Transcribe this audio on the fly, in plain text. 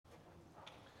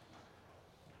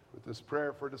With this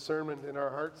prayer for discernment in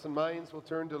our hearts and minds, we'll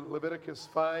turn to Leviticus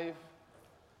 5,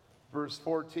 verse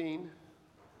 14.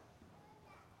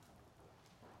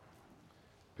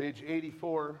 Page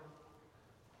 84,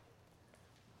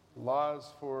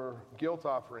 Laws for Guilt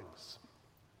Offerings.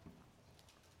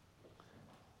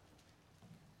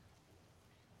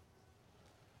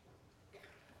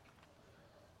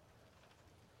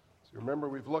 So remember,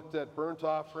 we've looked at burnt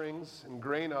offerings and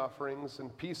grain offerings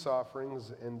and peace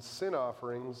offerings and sin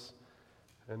offerings,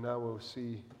 and now we'll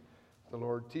see the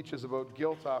Lord teaches about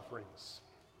guilt offerings.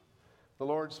 The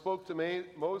Lord spoke to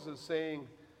Moses, saying,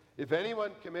 "If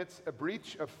anyone commits a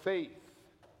breach of faith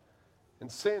and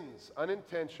sins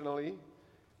unintentionally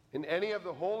in any of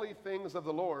the holy things of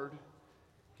the Lord,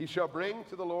 he shall bring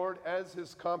to the Lord as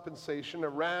his compensation a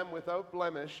ram without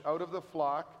blemish out of the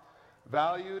flock,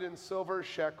 valued in silver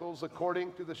shekels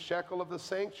according to the shekel of the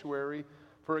sanctuary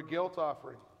for a guilt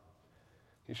offering.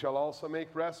 He shall also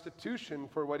make restitution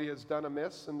for what he has done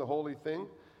amiss in the holy thing,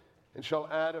 and shall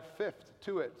add a fifth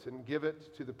to it and give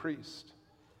it to the priest.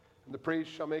 And the priest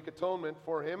shall make atonement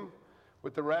for him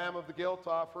with the ram of the guilt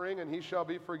offering, and he shall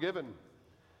be forgiven.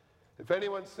 If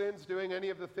anyone sins doing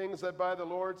any of the things that by the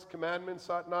Lord's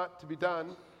commandments ought not to be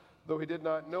done, though he did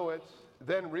not know it,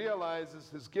 then realizes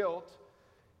his guilt,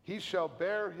 he shall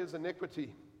bear his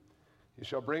iniquity. He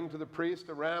shall bring to the priest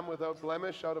a ram without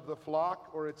blemish out of the flock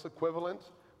or its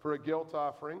equivalent for a guilt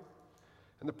offering.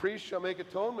 And the priest shall make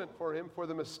atonement for him for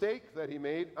the mistake that he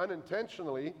made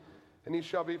unintentionally, and he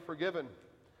shall be forgiven.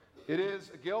 It is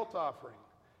a guilt offering.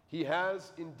 He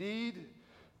has indeed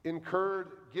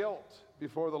incurred guilt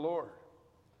before the Lord.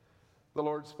 The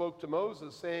Lord spoke to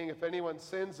Moses, saying, if anyone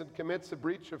sins and commits a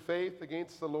breach of faith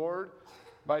against the Lord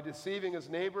by deceiving his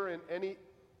neighbor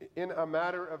in a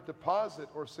matter of deposit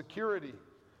or security,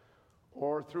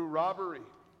 or through robbery,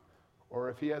 or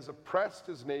if he has oppressed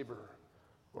his neighbor,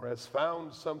 or has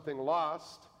found something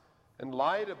lost and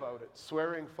lied about it,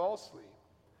 swearing falsely,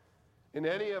 in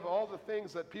any of all the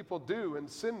things that people do and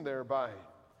sin thereby,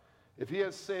 if he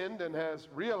has sinned and has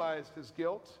realized his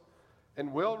guilt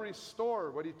and will restore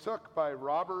what he took by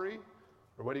robbery,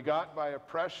 or what he got by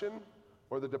oppression,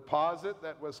 or the deposit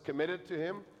that was committed to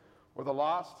him, or the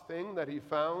lost thing that he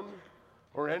found,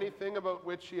 or anything about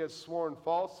which he has sworn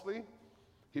falsely,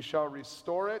 he shall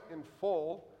restore it in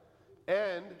full,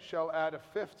 and shall add a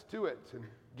fifth to it, and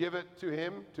give it to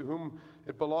him to whom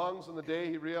it belongs on the day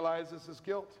he realizes his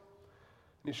guilt.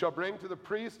 And he shall bring to the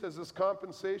priest as his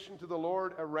compensation to the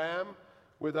Lord a ram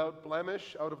without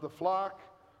blemish out of the flock,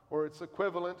 or its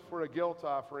equivalent for a guilt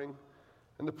offering.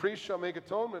 And the priest shall make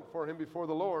atonement for him before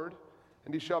the Lord,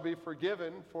 and he shall be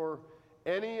forgiven for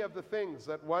any of the things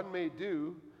that one may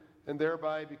do and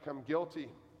thereby become guilty.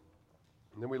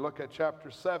 And then we look at chapter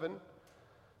 7.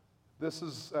 This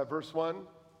is verse 1.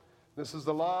 This is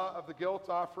the law of the guilt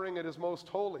offering. It is most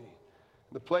holy.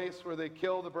 In the place where they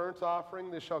kill the burnt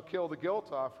offering, they shall kill the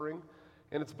guilt offering,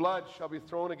 and its blood shall be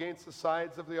thrown against the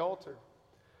sides of the altar.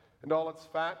 And all its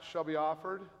fat shall be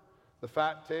offered, the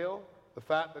fat tail, the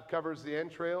fat that covers the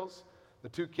entrails, the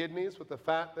 2 kidneys with the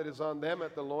fat that is on them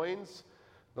at the loins,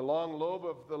 the long lobe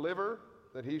of the liver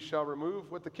that he shall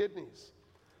remove with the kidneys.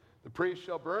 The priest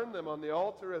shall burn them on the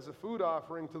altar as a food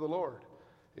offering to the Lord.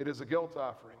 It is a guilt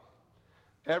offering.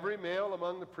 Every male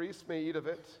among the priests may eat of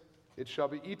it. It shall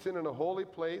be eaten in a holy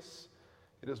place.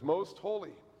 It is most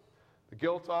holy. The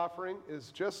guilt offering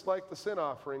is just like the sin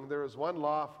offering. There is one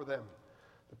law for them.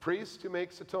 The priest who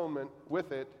makes atonement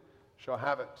with it shall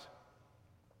have it.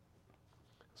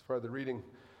 As far as the reading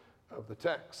of the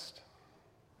text.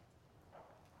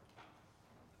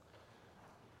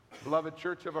 Beloved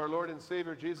Church of our Lord and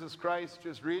Savior Jesus Christ,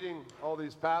 just reading all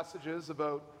these passages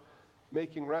about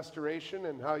making restoration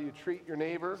and how you treat your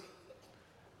neighbor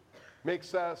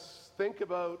makes us think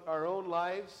about our own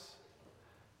lives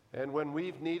and when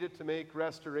we've needed to make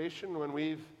restoration, when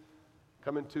we've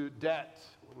come into debt,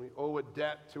 when we owe a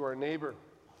debt to our neighbor.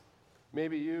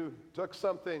 Maybe you took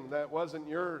something that wasn't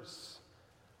yours,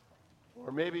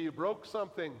 or maybe you broke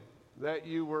something that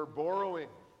you were borrowing.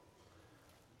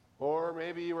 Or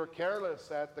maybe you were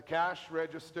careless at the cash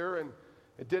register and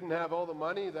it didn't have all the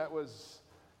money that was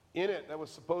in it, that was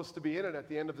supposed to be in it at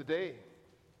the end of the day.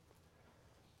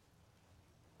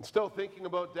 And still thinking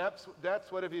about debts,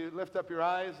 what if you lift up your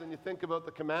eyes and you think about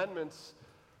the commandments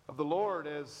of the Lord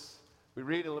as we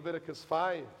read in Leviticus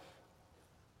 5.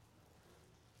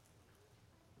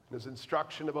 His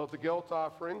instruction about the guilt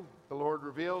offering, the Lord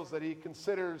reveals that he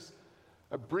considers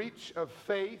a breach of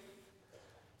faith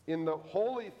in the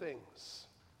holy things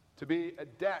to be a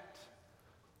debt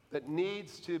that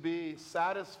needs to be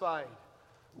satisfied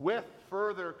with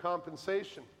further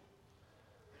compensation.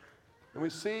 And we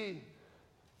see,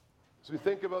 as we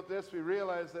think about this, we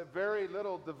realize that very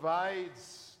little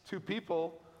divides two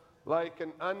people like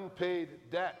an unpaid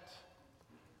debt.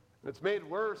 And it's made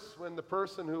worse when the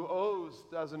person who owes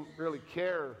doesn't really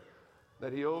care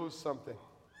that he owes something.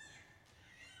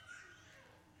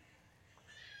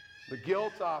 The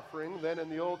guilt offering, then in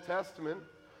the Old Testament,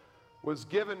 was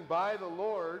given by the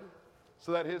Lord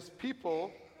so that his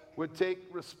people would take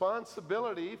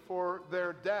responsibility for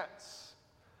their debts,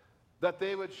 that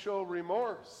they would show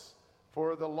remorse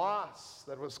for the loss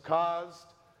that was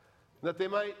caused, that they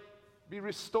might be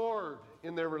restored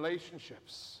in their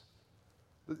relationships.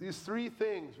 These three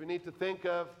things we need to think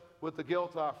of with the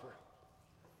guilt offering: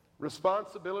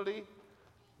 responsibility,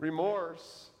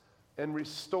 remorse, and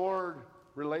restored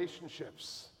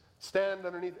relationships. Stand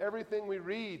underneath everything we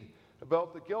read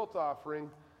about the guilt offering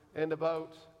and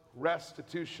about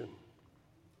restitution.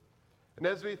 And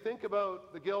as we think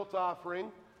about the guilt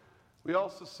offering, we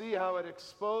also see how it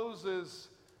exposes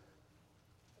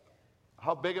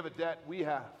how big of a debt we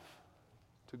have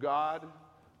to God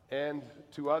and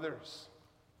to others.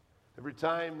 Every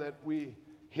time that we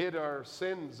hid our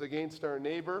sins against our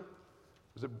neighbor,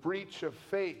 it was a breach of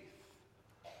faith.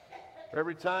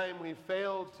 Every time we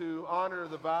failed to honor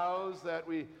the vows that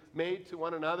we made to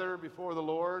one another before the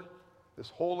Lord, this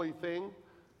holy thing,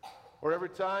 or every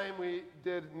time we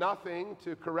did nothing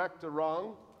to correct a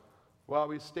wrong, while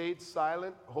we stayed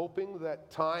silent, hoping that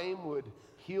time would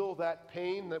heal that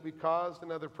pain that we caused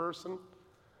another person,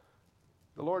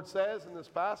 the Lord says in this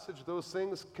passage, those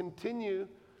things continue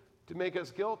to make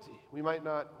us guilty. We might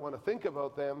not want to think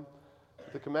about them,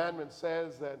 but the commandment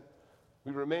says that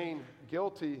we remain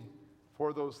guilty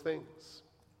for those things.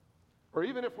 Or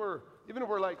even if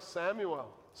we're like Samuel,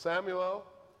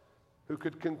 who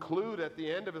could conclude at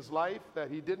the end of his life that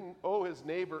he didn't owe his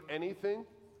neighbor anything.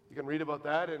 You can read about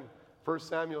that in 1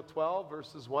 Samuel 12,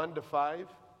 verses 1 to 5.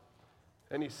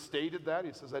 And he stated that.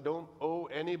 He says, I don't owe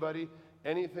anybody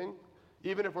anything.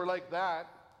 Even if we're like that,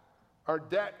 our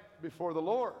debt before the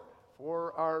Lord,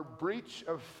 for our breach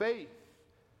of faith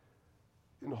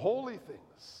in holy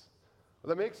things,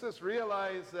 that makes us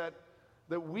realize that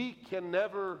we can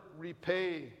never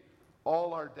repay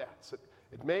all our debts.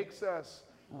 It makes us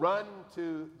run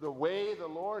to the way the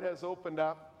Lord has opened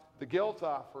up, the guilt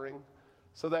offering,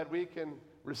 so that we can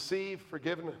receive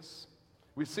forgiveness.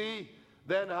 We see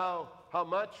then how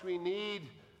much we need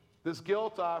this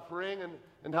guilt offering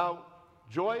and how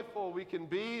joyful we can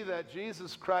be that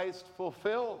Jesus Christ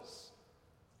fulfills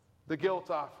the guilt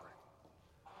offering.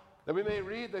 That we may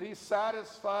read that he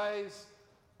satisfies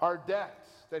our debt,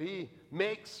 that he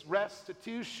makes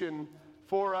restitution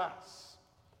for us.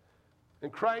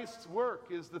 And Christ's work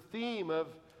is the theme of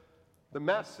the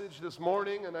message this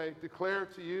morning, and I declare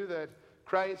to you that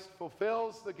Christ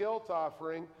fulfills the guilt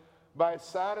offering by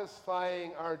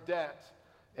satisfying our debt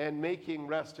and making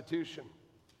restitution.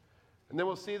 And then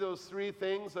we'll see those three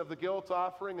things of the guilt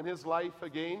offering in his life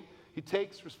again. He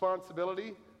takes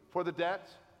responsibility for the debt.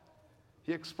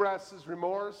 He expresses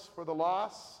remorse for the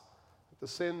loss that the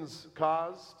sins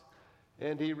caused.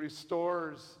 And he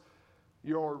restores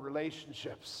your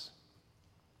relationships.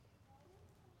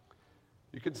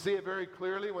 You can see it very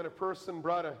clearly when a person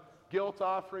brought a guilt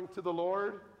offering to the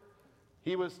Lord.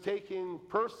 He was taking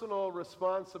personal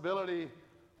responsibility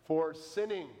for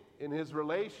sinning in his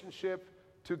relationship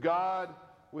to God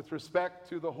with respect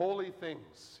to the holy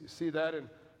things. You see that in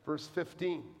verse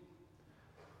 15.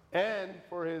 And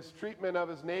for his treatment of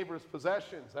his neighbor's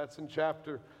possessions. That's in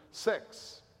chapter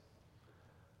 6.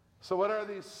 So what are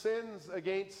these sins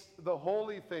against the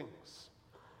holy things?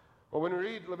 Well, when we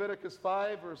read Leviticus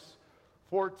 5, verse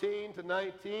 14 to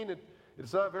 19,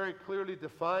 it's not very clearly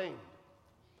defined.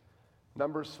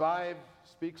 Numbers 5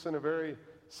 speaks in a very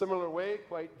similar way,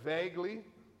 quite vaguely.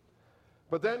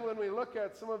 But then when we look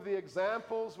at some of the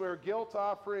examples where guilt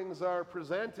offerings are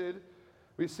presented,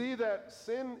 we see that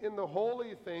sin in the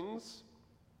holy things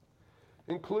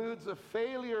includes a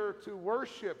failure to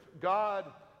worship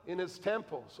God in his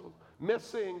temple. So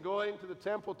missing going to the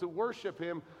temple to worship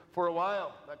him for a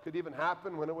while. That could even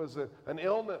happen when it was an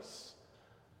illness,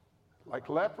 like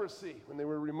leprosy. When they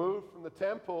were removed from the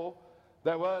temple,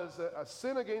 that was a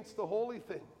sin against the holy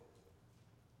thing.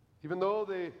 Even though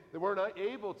they were not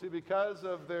able to because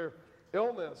of their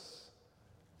illness,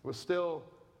 it was still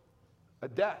a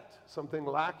debt, something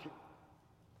lacking.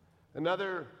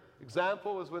 Another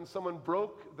example is when someone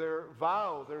broke their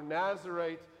vow, their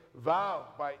Nazirite vow,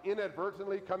 by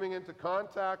inadvertently coming into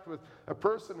contact with a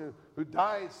person who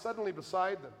dies suddenly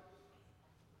beside them.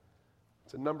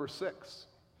 It's in number 6.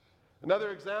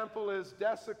 Another example is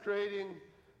desecrating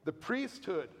the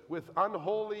priesthood with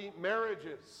unholy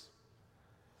marriages.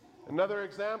 Another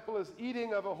example is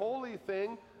eating of a holy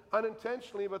thing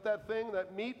unintentionally, but that thing,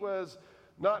 that meat, was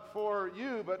not for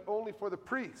you, but only for the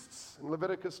priests in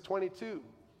Leviticus 22. And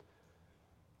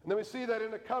then we see that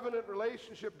in a covenant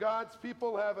relationship, God's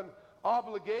people have an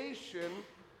obligation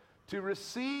to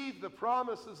receive the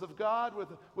promises of God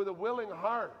with a willing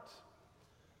heart.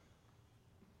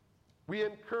 We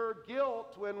incur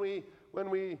guilt when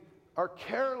we are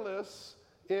careless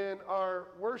in our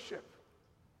worship,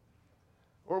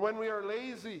 or when we are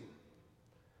lazy,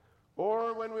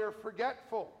 or when we are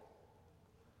forgetful.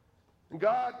 And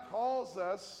God calls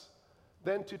us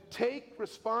then to take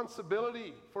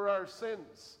responsibility for our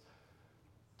sins,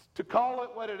 to call it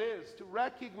what it is, to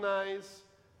recognize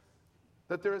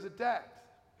that there is a debt,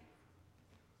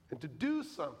 and to do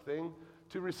something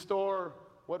to restore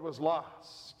what was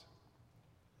lost.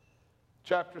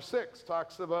 Chapter 6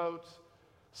 talks about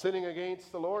sinning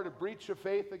against the Lord, a breach of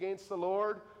faith against the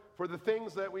Lord for the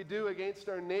things that we do against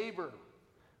our neighbor.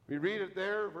 We read it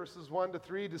there, verses 1 to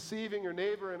 3, deceiving your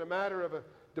neighbor in a matter of a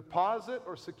deposit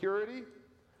or security,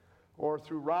 or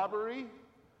through robbery,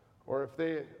 or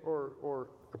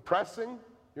oppressing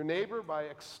your neighbor by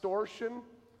extortion,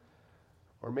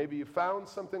 or maybe you found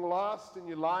something lost and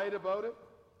you lied about it,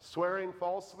 swearing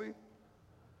falsely.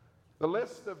 The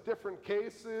list of different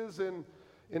cases in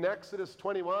Exodus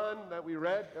 21 that we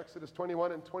read, Exodus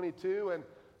 21 and 22, and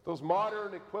those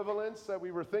modern equivalents that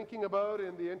we were thinking about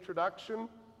in the introduction,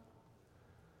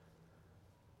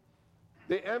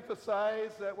 they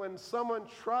emphasize that when someone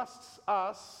trusts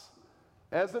us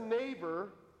as a neighbor,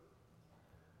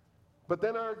 but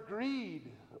then our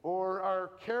greed or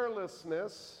our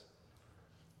carelessness,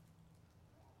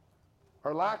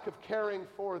 our lack of caring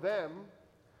for them,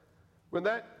 when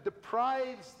that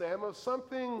deprives them of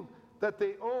something that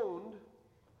they owned,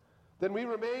 then we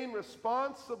remain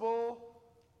responsible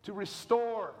to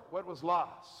restore what was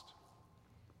lost.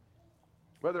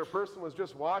 Whether a person was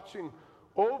just watching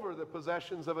over the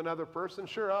possessions of another person,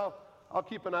 sure, I'll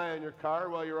keep an eye on your car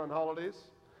while you're on holidays.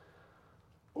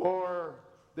 Or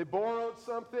they borrowed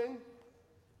something,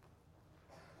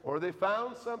 or they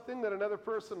found something that another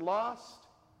person lost,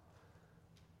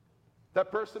 that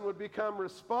person would become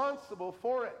responsible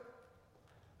for it.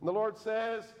 And the Lord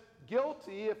says,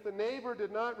 guilty if the neighbor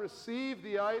did not receive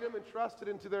the item entrusted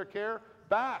into their care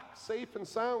back, safe and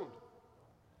sound.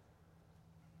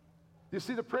 You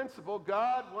see the principle?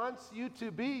 God wants you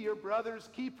to be your brother's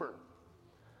keeper.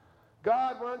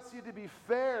 God wants you to be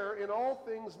fair in all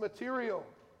things material.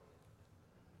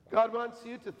 God wants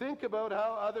you to think about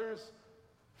how others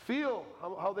feel,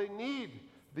 how they need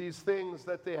these things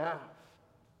that they have.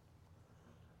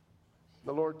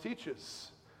 The Lord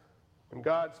teaches when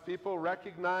God's people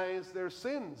recognize their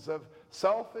sins of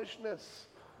selfishness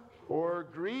or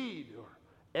greed or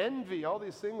envy, all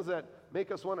these things that make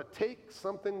us want to take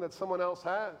something that someone else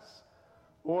has,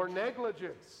 or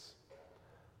negligence.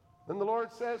 Then the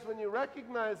Lord says, when you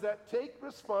recognize that, take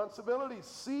responsibility.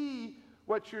 See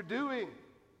what you're doing.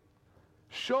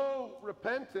 Show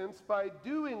repentance by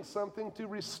doing something to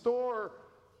restore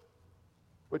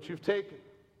what you've taken,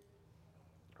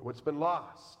 or what's been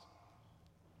lost.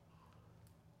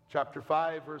 Chapter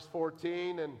 5, verse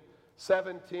 14 and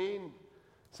 17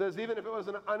 says, even if it was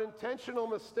an unintentional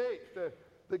mistake,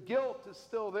 the guilt is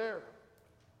still there.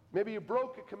 Maybe you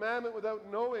broke a commandment without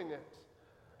knowing it.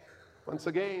 Once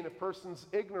again, a person's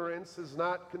ignorance is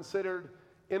not considered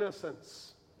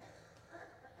innocence.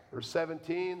 Verse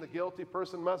 17, the guilty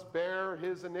person must bear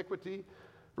his iniquity.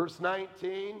 Verse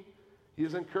 19, he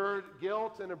has incurred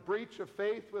guilt and a breach of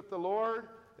faith with the Lord.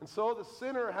 And so the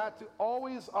sinner had to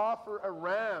always offer a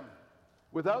ram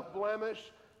without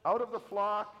blemish out of the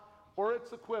flock or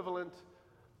its equivalent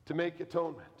to make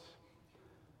atonement.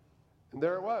 And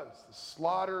there it was, the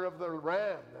slaughter of the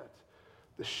ram,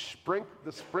 the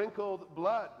sprinkled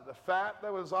blood, the fat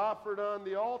that was offered on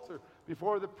the altar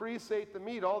before the priests ate the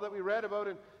meat, all that we read about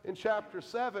in chapter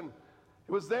 7.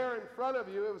 It was there in front of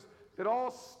you. It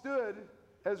all stood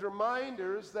as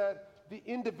reminders that the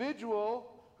individual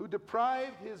who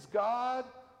deprived his God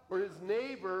or his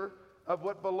neighbor of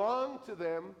what belonged to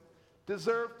them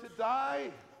deserved to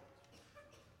die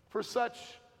for such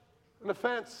an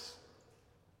offense.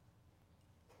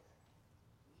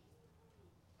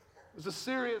 It was a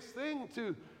serious thing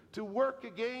to work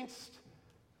against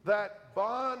that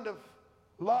bond of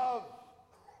love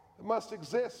that must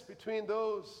exist between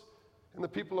those and the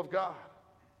people of God.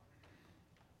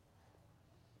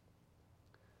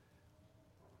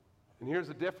 And here's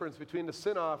the difference between the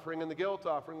sin offering and the guilt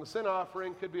offering. The sin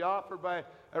offering could be offered by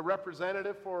a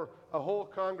representative for a whole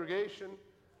congregation,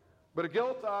 but a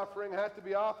guilt offering had to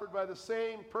be offered by the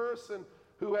same person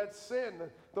who had sinned.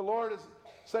 The Lord is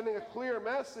sending a clear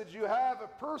message. You have a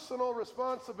personal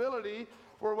responsibility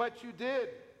for what you did.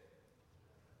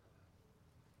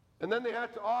 And then they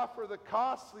had to offer the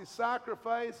costly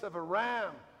sacrifice of a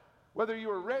ram. Whether you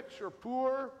were rich or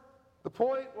poor, the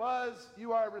point was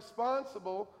you are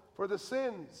responsible for the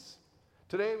sins.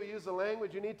 Today we use the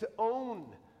language, you need to own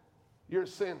your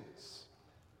sins.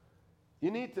 You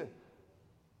need to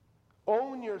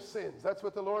own your sins. That's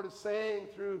what the Lord is saying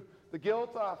through the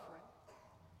guilt offering.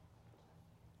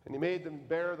 And he made them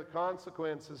bear the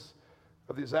consequences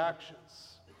of these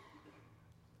actions.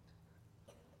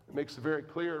 It makes it very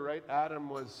clear, right? Adam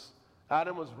was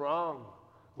wrong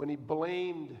when he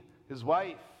blamed his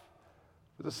wife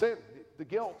for the sin, the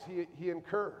guilt he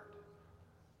incurred.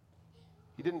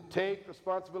 He didn't take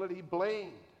responsibility, he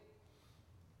blamed.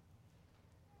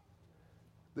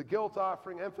 The guilt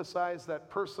offering emphasized that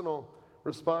personal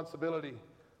responsibility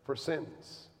for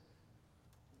sins.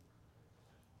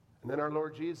 And then our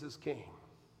Lord Jesus came.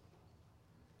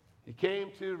 He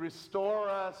came to restore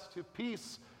us to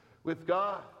peace with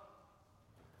God,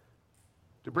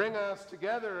 to bring us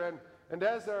together. And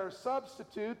as our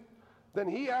substitute, then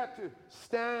he had to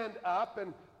stand up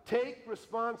and take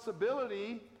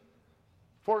responsibility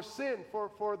for sin,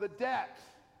 for the debt.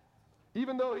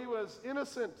 Even though he was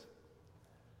innocent,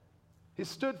 he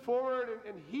stood forward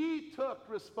and he took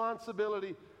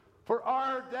responsibility for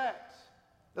our debt.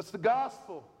 That's the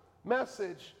gospel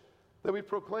message that we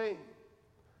proclaim.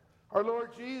 Our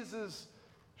Lord Jesus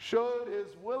showed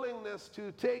his willingness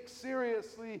to take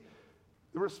seriously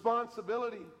the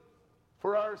responsibility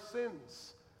for our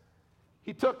sins.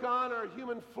 He took on our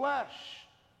human flesh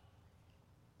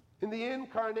in the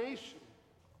incarnation.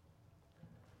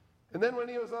 And then when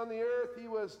he was on the earth, he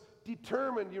was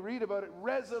determined, you read about it,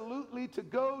 resolutely to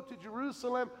go to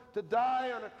Jerusalem to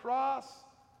die on a cross.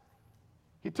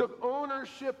 He took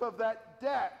ownership of that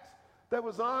debt that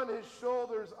was on his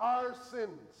shoulders, our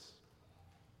sins.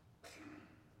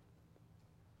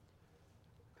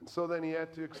 And so then he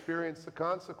had to experience the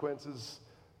consequences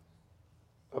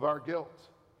of our guilt.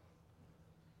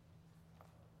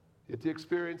 He had to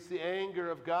experience the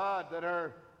anger of God that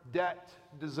our debt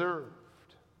deserved.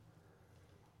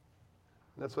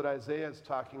 And that's what Isaiah is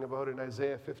talking about in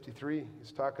Isaiah 53.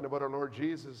 He's talking about our Lord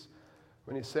Jesus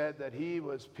when he said that he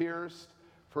was pierced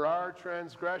for our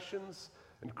transgressions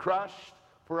and crushed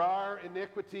for our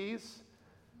iniquities.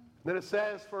 And then it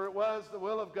says, for it was the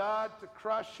will of God to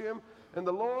crush him, and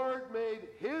the Lord made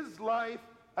his life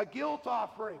a guilt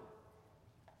offering.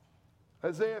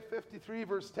 Isaiah 53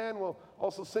 verse 10, we'll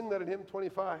also sing that in hymn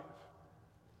 25.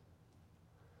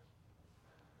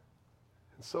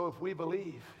 And so if we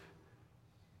believe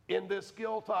in this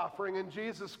guilt offering in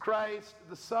Jesus Christ,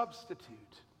 the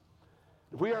substitute,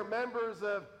 if we are members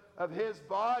of his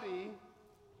body,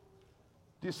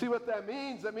 do you see what that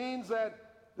means? That means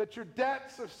that your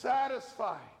debts are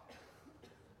satisfied,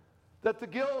 that the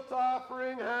guilt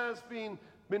offering has been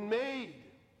made,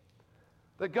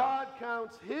 that God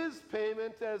counts his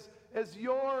payment as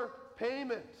your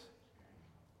payment.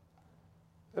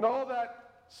 And all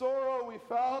that sorrow we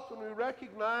felt when we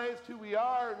recognized who we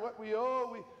are and what we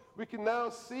owe, we can now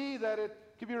see that it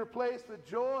can be replaced with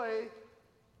joy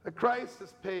that Christ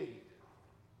has paid.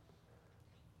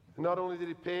 And not only did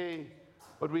he pay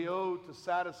what we owed to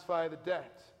satisfy the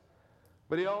debt,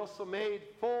 but he also made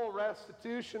full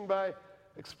restitution by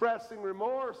expressing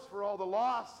remorse for all the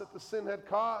loss that the sin had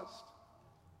caused.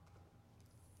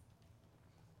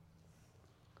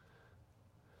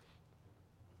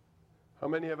 How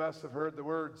many of us have heard the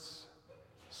words,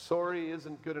 sorry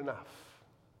isn't good enough?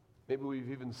 Maybe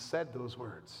we've even said those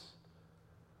words.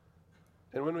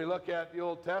 And when we look at the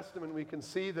Old Testament, we can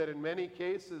see that in many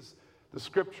cases, the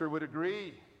Scripture would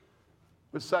agree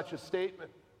with such a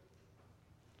statement.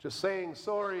 Just saying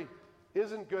sorry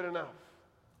isn't good enough.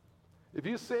 If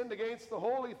you sinned against the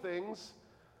holy things,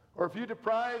 or if you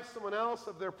deprived someone else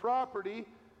of their property,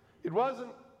 it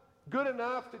wasn't good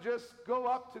enough to just go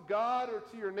up to God or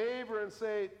to your neighbor and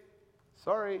say,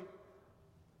 sorry.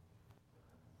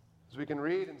 As we can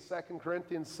read in 2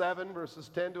 Corinthians 7, verses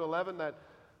 10 to 11, that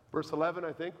verse 11,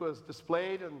 I think, was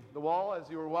displayed on the wall as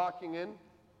you were walking in.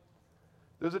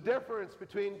 There's a difference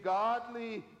between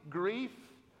godly grief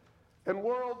and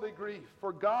worldly grief.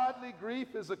 For godly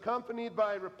grief is accompanied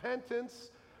by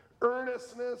repentance,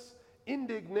 earnestness,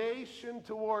 indignation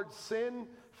towards sin,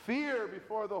 fear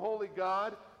before the holy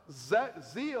God,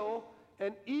 zeal,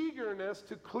 and eagerness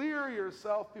to clear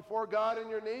yourself before God and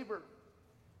your neighbor.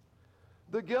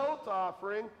 The guilt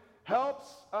offering helps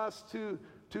us to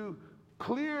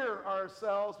clear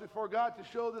ourselves before God, to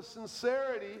show the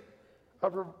sincerity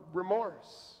of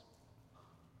remorse.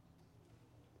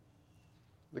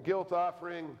 The guilt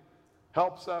offering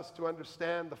helps us to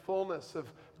understand the fullness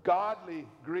of godly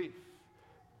grief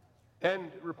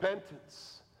and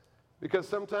repentance. Because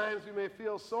sometimes we may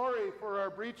feel sorry for our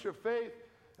breach of faith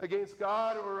against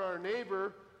God or our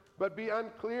neighbor, but be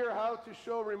unclear how to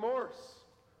show remorse,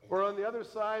 or on the other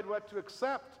side, what to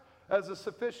accept as a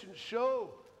sufficient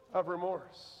show of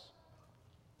remorse.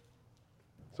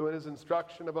 So in his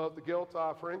instruction about the guilt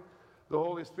offering, the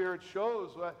Holy Spirit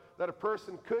shows that a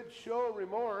person could show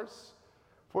remorse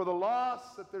for the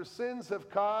loss that their sins have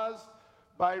caused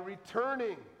by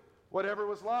returning whatever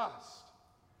was lost.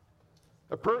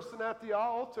 A person at the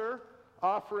altar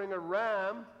offering a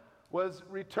ram was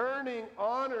returning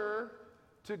honor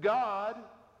to God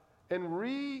and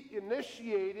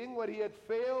reinitiating what he had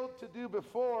failed to do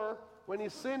before when he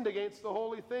sinned against the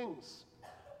holy things.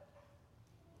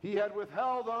 He had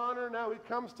withheld honor, now he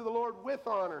comes to the Lord with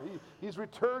honor. He's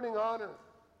returning honor.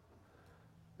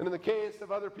 And in the case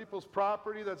of other people's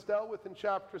property that's dealt with in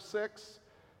chapter 6,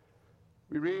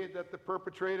 we read that the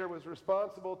perpetrator was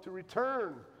responsible to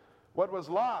return what was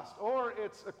lost, or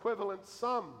its equivalent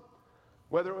sum,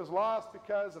 whether it was lost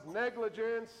because of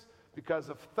negligence, because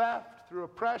of theft through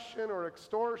oppression or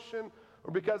extortion,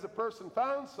 or because a person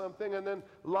found something and then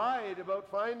lied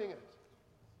about finding it.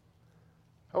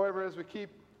 However, as we keep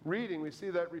reading, we see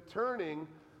that returning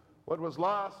what was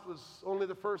lost was only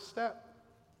the first step.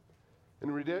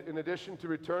 In addition to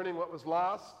returning what was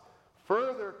lost,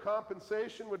 further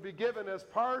compensation would be given as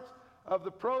part of the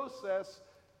process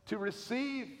to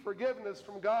receive forgiveness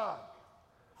from God.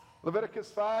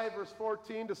 Leviticus 5, verse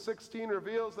 14 to 16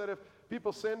 reveals that if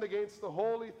people sinned against the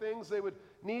holy things, they would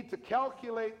need to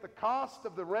calculate the cost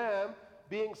of the ram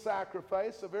being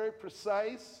sacrificed, so very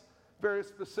precise, very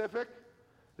specific.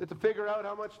 They had to figure out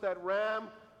how much that ram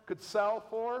could sell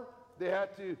for. They had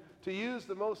to use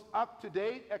the most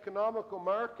up-to-date economical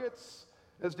markets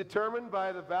as determined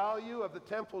by the value of the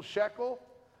temple shekel.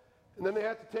 And then they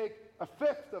had to take a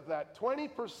fifth of that,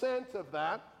 20% of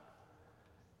that,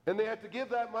 and they had to give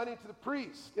that money to the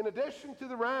priest in addition to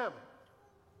the ram.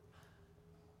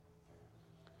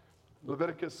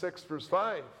 Leviticus 6, verse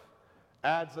 5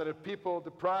 adds that if people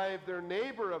deprived their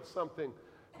neighbor of something,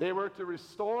 they were to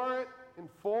restore it in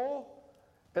full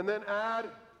and then add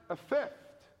a fifth,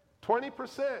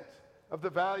 20% of the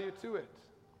value to it.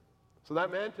 So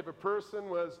that meant if a person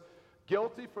was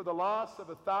guilty for the loss of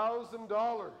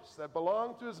 $1,000 that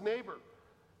belonged to his neighbor,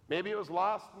 maybe it was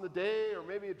lost in the day, or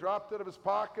maybe he dropped it out of his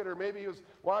pocket, or maybe he was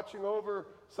watching over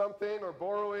something or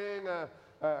borrowing a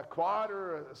quad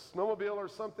or a snowmobile or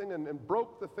something and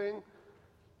broke the thing.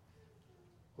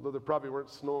 Although there probably weren't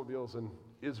snowmobiles in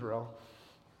Israel.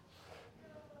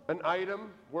 An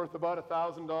item worth about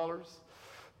 $1,000,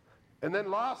 and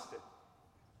then lost it.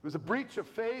 It was a breach of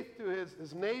faith to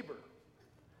his neighbor.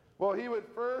 Well, he would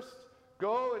first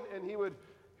go and he would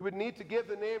need to give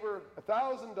the neighbor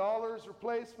 $1,000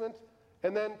 replacement,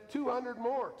 and then $200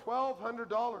 more,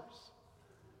 $1,200.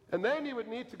 And then he would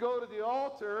need to go to the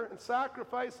altar and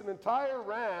sacrifice an entire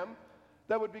ram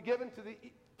that would be given to the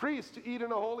priest to eat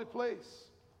in a holy place.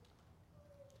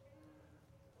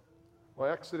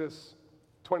 Well, Exodus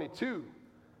 22,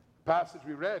 the passage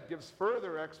we read, gives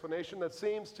further explanation that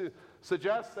seems to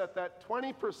suggest that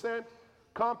 20%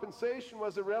 compensation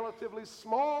was a relatively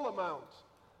small amount.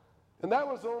 And that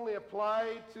was only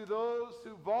applied to those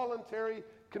who voluntarily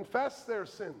confess their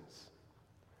sins.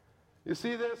 You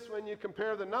see this when you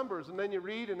compare the numbers, and then you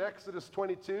read in Exodus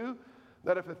 22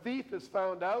 that if a thief is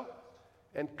found out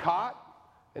and caught,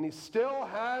 and he still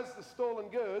has the stolen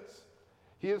goods,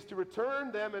 he is to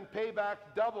return them and pay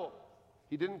back double.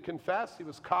 He didn't confess, he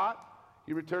was caught,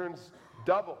 he returns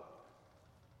double.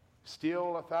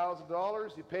 Steal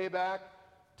 $1,000, you pay back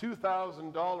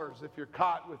 $2,000 if you're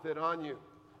caught with it on you.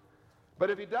 But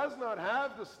if he does not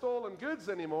have the stolen goods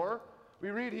anymore, we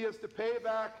read he has to pay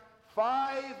back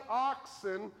 5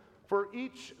 oxen for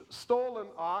each stolen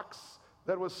ox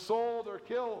that was sold or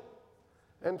killed,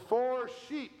 and 4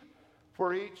 sheep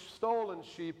for each stolen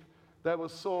sheep that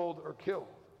was sold or killed.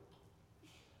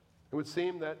 It would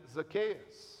seem that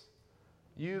Zacchaeus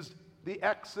used the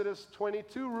Exodus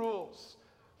 22 rules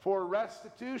for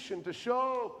restitution to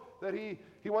show that he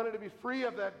wanted to be free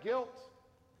of that guilt.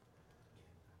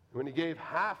 When he gave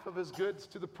half of his goods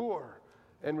to the poor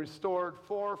and restored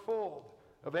 4-fold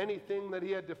of anything that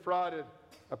he had defrauded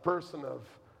a person of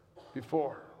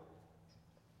before.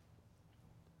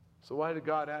 So why did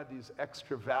God add these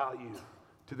extra value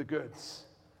to the goods?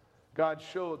 God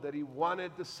showed that he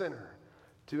wanted the sinner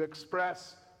to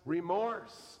express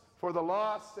remorse for the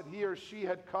loss that he or she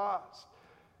had caused.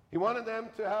 He wanted them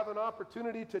to have an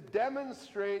opportunity to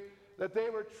demonstrate that they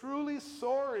were truly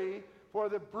sorry for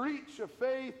the breach of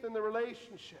faith in the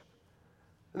relationship.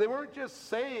 And they weren't just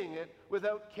saying it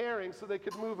without caring so they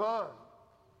could move on.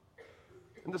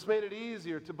 And this made it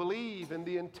easier to believe in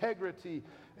the integrity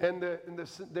and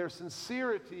their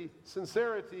sincerity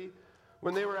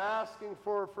when they were asking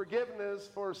for forgiveness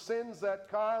for sins that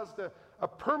caused a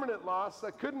permanent loss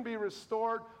that couldn't be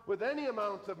restored with any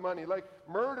amount of money, like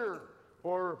murder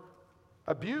or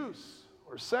abuse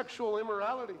or sexual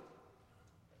immorality.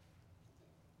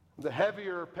 The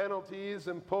heavier penalties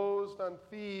imposed on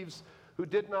thieves who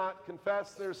did not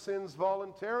confess their sins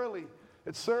voluntarily.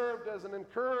 It served as an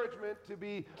encouragement to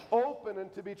be open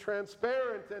and to be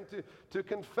transparent and to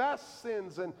confess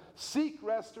sins and seek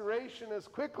restoration as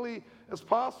quickly as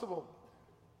possible.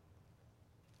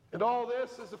 And all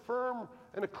this is a firm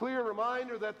and a clear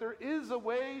reminder that there is a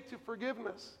way to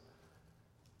forgiveness.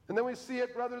 And then we see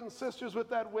it, brothers and sisters, with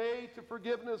that way to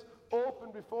forgiveness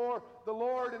open before the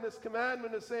Lord, and His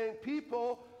commandment is saying,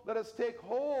 people, let us take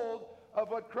hold of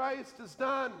what Christ has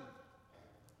done.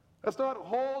 Let's not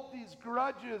hold these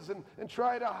grudges and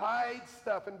try to hide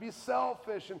stuff and be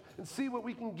selfish and see what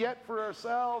we can get for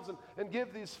ourselves and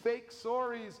give these fake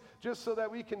sorries just so that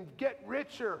we can get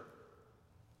richer.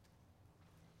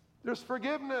 There's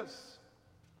forgiveness.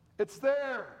 It's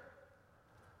there.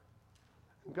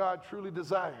 And God truly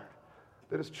desired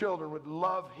that His children would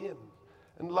love Him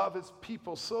and love His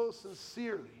people so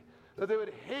sincerely that they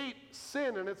would hate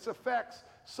sin and its effects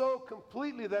so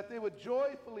completely that they would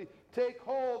joyfully take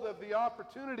hold of the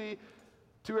opportunity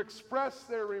to express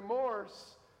their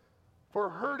remorse for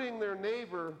hurting their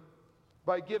neighbor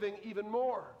by giving even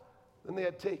more than they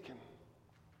had taken.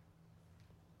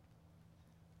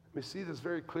 We see this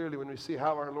very clearly when we see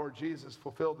how our Lord Jesus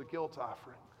fulfilled the guilt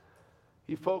offering.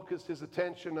 He focused His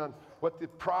attention on what the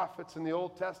prophets in the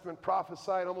Old Testament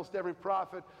prophesied. Almost every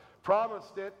prophet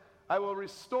promised it. I will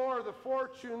restore the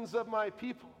fortunes of my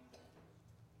people.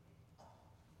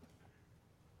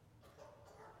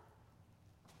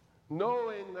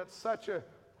 Knowing that such a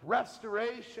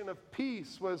restoration of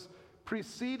peace was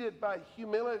preceded by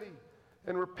humility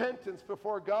and repentance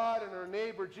before God and our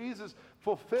neighbor, Jesus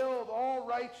fulfilled all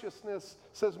righteousness,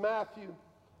 says Matthew,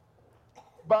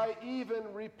 by even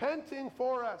repenting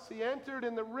for us. He entered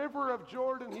in the river of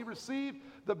Jordan. He received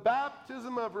the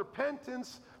baptism of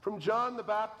repentance from John the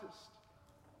Baptist.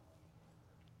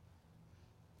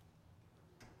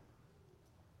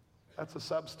 That's a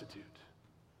substitute.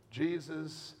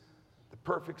 Jesus, the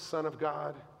perfect Son of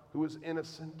God, who was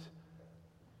innocent.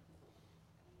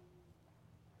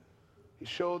 He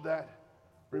showed that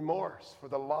remorse for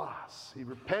the loss. He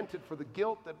repented for the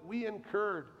guilt that we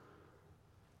incurred.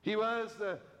 He was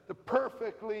the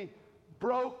perfectly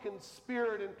broken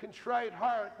spirit and contrite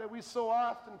heart that we so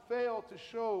often fail to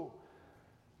show.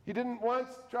 He didn't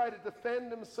once try to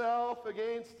defend Himself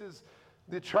against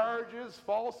the charges,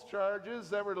 false charges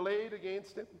that were laid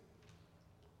against Him.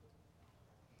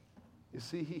 You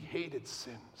see, He hated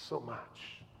sin so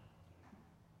much.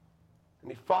 And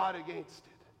He fought against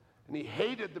it. And He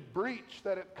hated the breach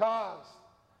that it caused.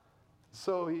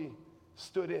 So He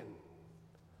stood in.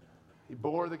 He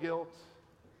bore the guilt.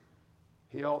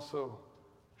 He also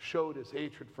showed His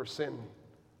hatred for sin.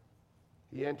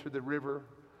 He entered the river,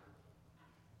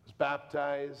 was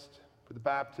baptized with the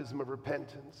baptism of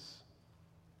repentance,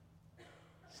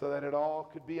 so that it all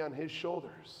could be on His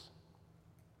shoulders.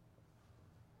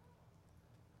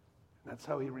 And that's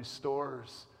how He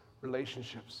restores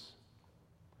relationships.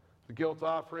 The guilt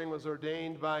offering was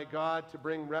ordained by God to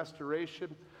bring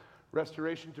restoration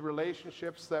to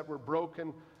relationships that were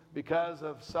broken because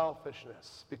of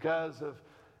selfishness, because of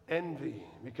envy,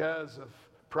 because of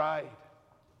pride.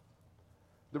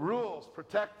 The rules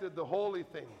protected the holy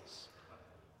things.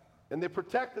 And they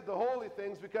protected the holy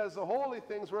things because the holy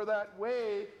things were that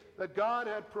way that God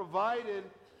had provided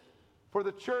for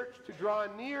the church to draw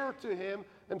near to Him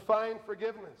and find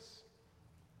forgiveness.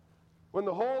 When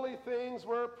the holy things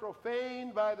were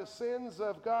profaned by the sins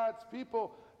of God's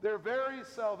people, their very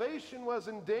salvation was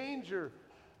in danger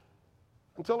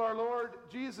until our Lord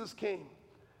Jesus came.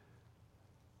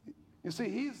 You see,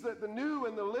 He's the new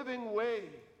and the living way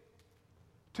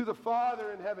to the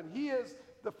Father in heaven. He is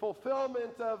the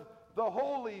fulfillment of the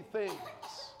holy things.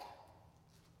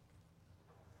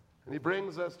 And He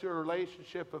brings us to a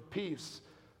relationship of peace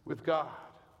with God.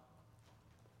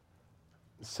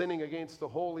 Sinning against the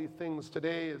holy things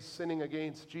today is sinning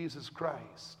against Jesus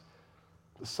Christ,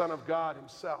 the Son of God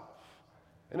Himself.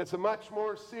 And it's a much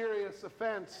more serious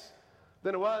offense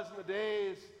than it was in the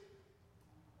days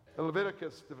that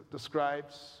Leviticus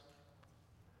describes.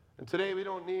 And today we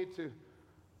don't need to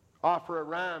offer a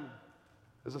ram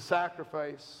as a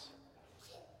sacrifice.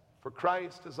 for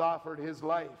Christ has offered his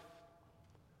life.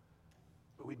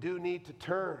 But we do need to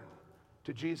turn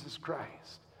to Jesus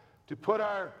Christ, to put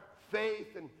our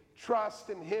faith and trust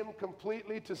in him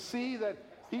completely, to see that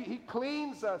he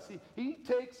cleans us. He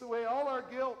takes away all our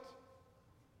guilt.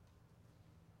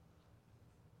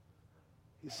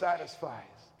 He satisfies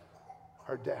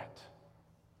our debt.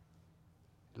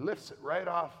 He lifts it right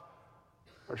off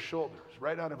our shoulders,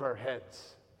 right out of our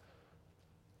heads.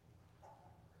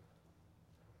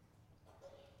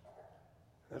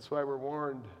 That's why we're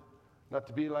warned not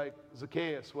to be like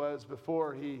Zacchaeus was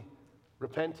before he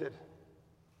repented.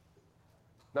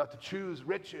 Not to choose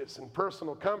riches and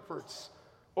personal comforts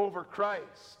over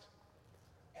Christ.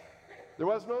 There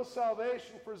was no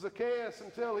salvation for Zacchaeus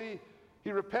until he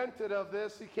repented of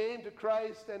this. He came to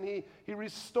Christ and he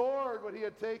restored what he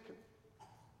had taken.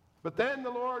 But then the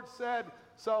Lord said,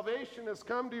 salvation has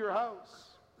come to your house.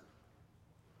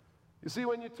 You see,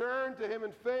 when you turn to him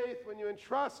in faith, when you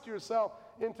entrust yourself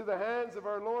into the hands of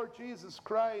our Lord Jesus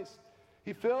Christ,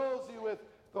 he fills you with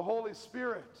the Holy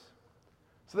Spirit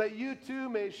so that you too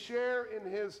may share in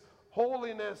his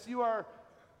holiness. You are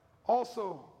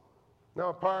also now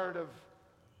a part of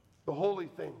the holy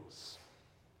things.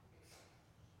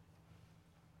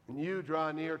 And you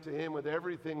draw near to him with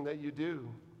everything that you do,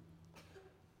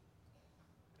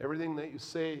 everything that you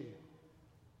say.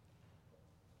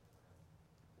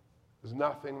 There's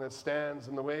nothing that stands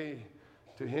in the way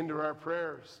to hinder our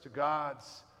prayers to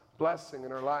God's blessing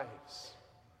in our lives.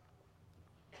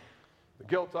 The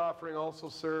guilt offering also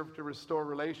served to restore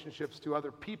relationships to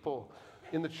other people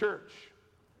in the church.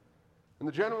 And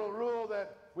the general rule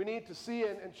that we need to see,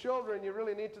 and children, you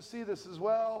really need to see this as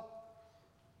well,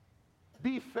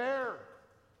 be fair.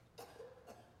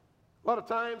 A lot of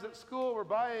times at school we're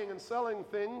buying and selling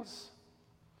things.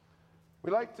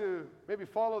 We like to maybe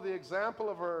follow the example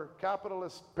of our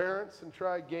capitalist parents and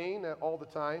try gain all the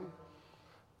time.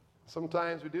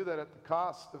 Sometimes we do that at the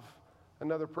cost of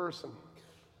another person.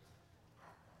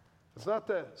 It's not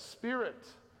the spirit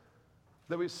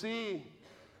that we see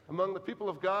among the people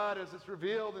of God as it's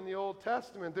revealed in the Old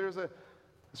Testament. There's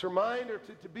this reminder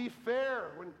to be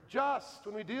fair, when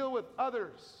we deal with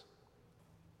others.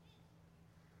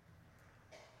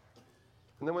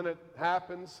 And then when it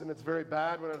happens, and it's very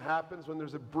bad when it happens, when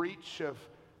there's a breach of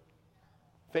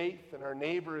faith and our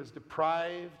neighbor is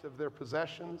deprived of their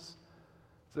possessions,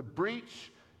 it's a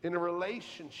breach in a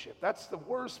relationship. That's the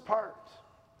worst part.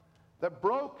 That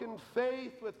broken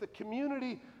faith with the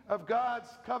community of God's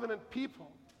covenant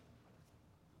people.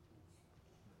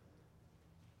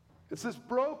 It's this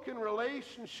broken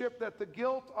relationship that the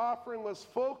guilt offering was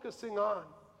focusing on.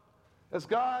 As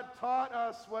God taught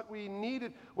us what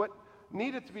needed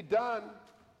to be done,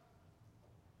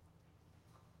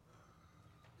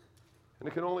 and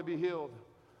it can only be healed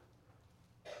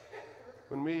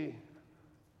when we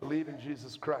believe in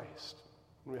Jesus Christ,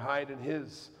 when we hide in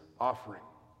his offering.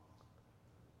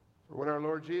 For when our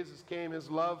Lord Jesus came, his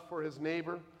love for his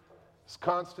neighbor, his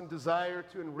constant desire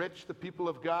to enrich the people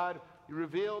of God, he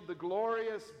revealed the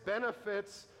glorious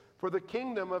benefits for the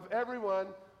kingdom of everyone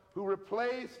who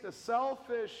replaced a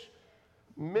selfish,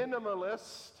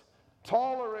 minimalist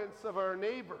tolerance of our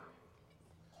neighbor,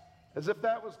 as if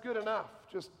that was good enough,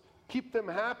 just keep them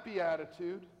happy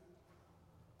attitude,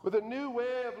 with a new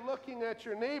way of looking at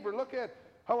your neighbor. Look at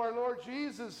how our Lord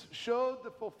Jesus showed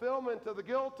the fulfillment of the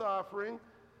guilt offering,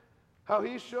 how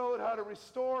he showed how to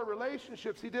restore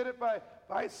relationships. He did it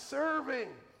by serving.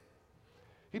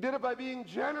 He did it by being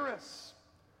generous.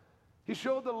 He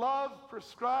showed the love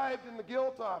prescribed in the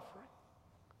guilt offering.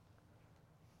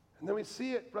 And then we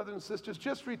see it, brothers and sisters,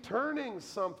 just returning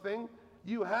something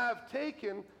you have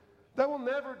taken that will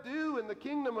never do in the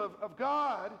kingdom of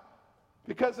God,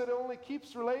 because it only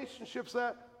keeps relationships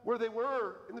where they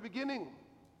were in the beginning.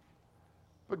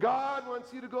 But God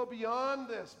wants you to go beyond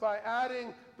this by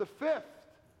adding the fifth,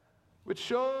 which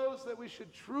shows that we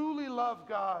should truly love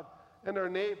God and our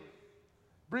neighbor.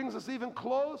 Brings us even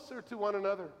closer to one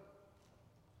another.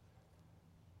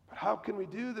 But how can we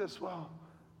do this? Well,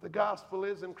 the gospel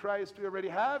is in Christ. We already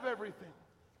have everything.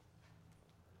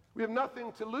 We have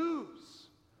nothing to lose.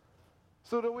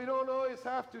 So that we don't always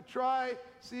have to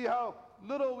see how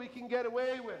little we can get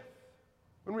away with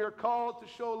when we are called to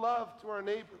show love to our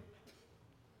neighbor.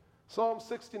 Psalm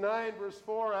 69 verse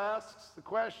 4 asks the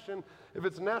question if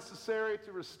it's necessary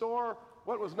to restore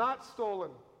what was not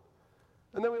stolen.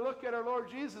 And then we look at our Lord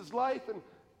Jesus' life, and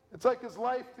it's like his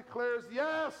life declares,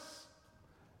 yes,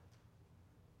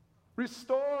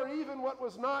 restore even what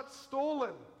was not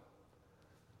stolen.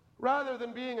 Rather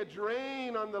than being a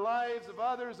drain on the lives of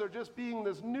others or just being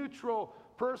this neutral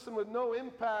person with no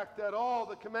impact at all.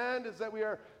 The command is that we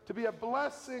are to be a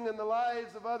blessing in the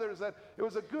lives of others, that it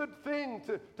was a good thing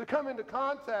to come into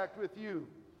contact with you.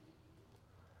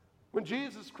 When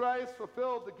Jesus Christ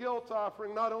fulfilled the guilt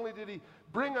offering, not only did he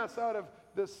bring us out of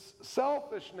this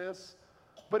selfishness,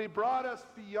 but he brought us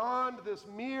beyond this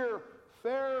mere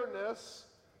fairness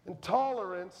and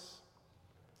tolerance,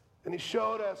 and he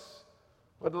showed us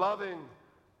what loving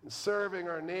and serving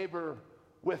our neighbor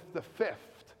with the fifth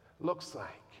looks like.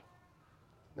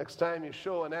 Next time you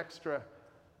show an extra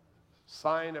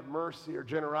sign of mercy or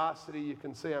generosity, you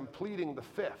can say, I'm pleading the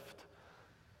fifth.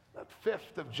 That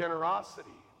fifth of generosity,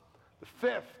 the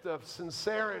fifth of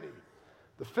sincerity,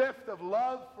 the fifth of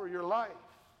love for your life.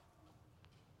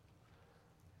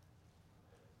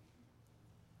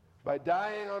 By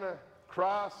dying on a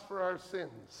cross for our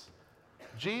sins,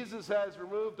 Jesus has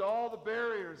removed all the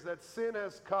barriers that sin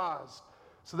has caused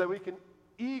so that we can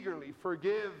eagerly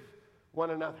forgive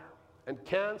one another and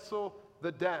cancel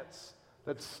the debts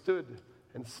that stood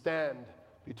and stand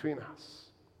between us.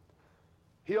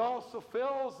 He also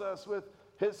fills us with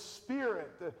his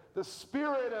Spirit, the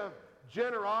Spirit of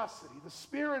generosity, the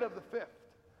Spirit of the fifth.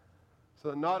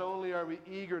 So not only are we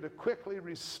eager to quickly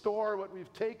restore what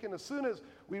we've taken as soon as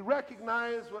we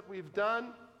recognize what we've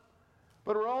done,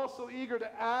 but we're also eager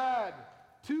to add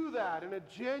to that in a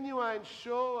genuine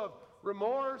show of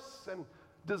remorse and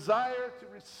desire to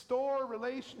restore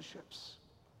relationships.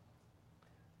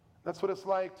 That's what it's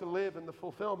like to live in the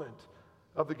fulfillment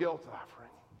of the guilt offering.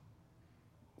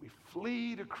 We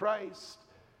flee to Christ.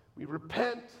 We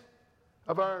repent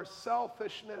of our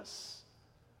selfishness.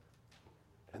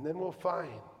 And then we'll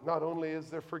find not only is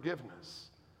there forgiveness,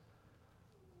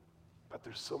 but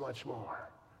there's so much more.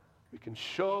 We can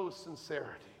show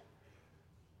sincerity.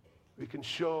 We can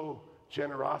show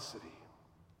generosity.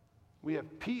 We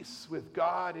have peace with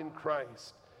God in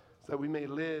Christ so that we may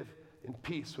live in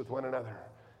peace with one another.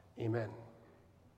 Amen.